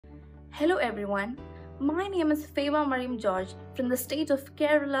Hello everyone, my name is Feba Mariam George from the state of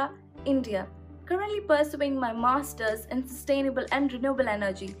Kerala, India, currently pursuing my Masters in Sustainable and Renewable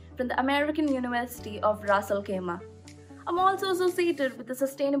Energy from the American University of Ras Al Khaimah. I'm also associated with a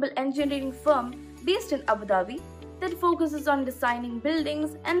sustainable engineering firm based in Abu Dhabi that focuses on designing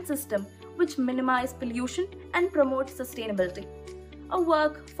buildings and systems which minimize pollution and promote sustainability. Our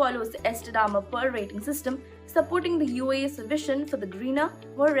work follows the Estidama Pearl Rating System, supporting the UAE's vision for the greener,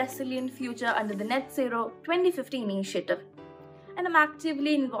 more resilient future under the Net Zero 2050 initiative. And I'm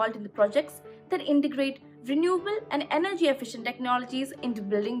actively involved in the projects that integrate renewable and energy efficient technologies into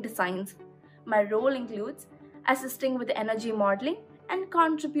building designs. My role includes assisting with energy modeling and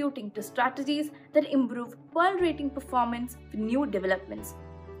contributing to strategies that improve pearl rating performance for new developments.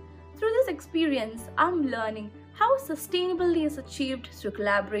 Through this experience, I'm learning how sustainability is achieved through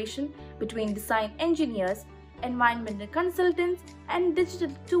collaboration between design engineers, environmental consultants, and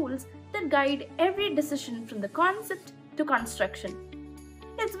digital tools that guide every decision from the concept to construction.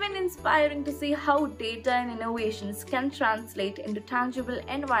 It's been inspiring to see how data and innovations can translate into tangible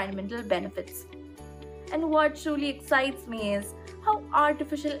environmental benefits. And what truly excites me is how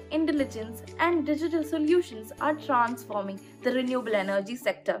artificial intelligence and digital solutions are transforming the renewable energy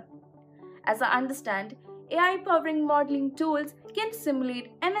sector. As I understand, AI-powering modeling tools can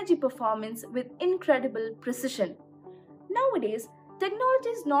simulate energy performance with incredible precision. Nowadays,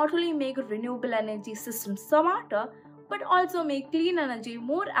 technologies not only make renewable energy systems smarter, but also make clean energy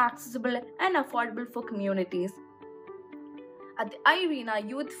more accessible and affordable for communities. At the IRENA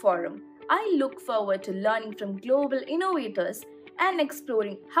Youth Forum, I look forward to learning from global innovators and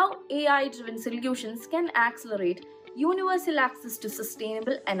exploring how AI-driven solutions can accelerate universal access to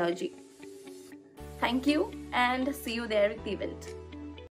sustainable energy. Thank you and see you there at the event.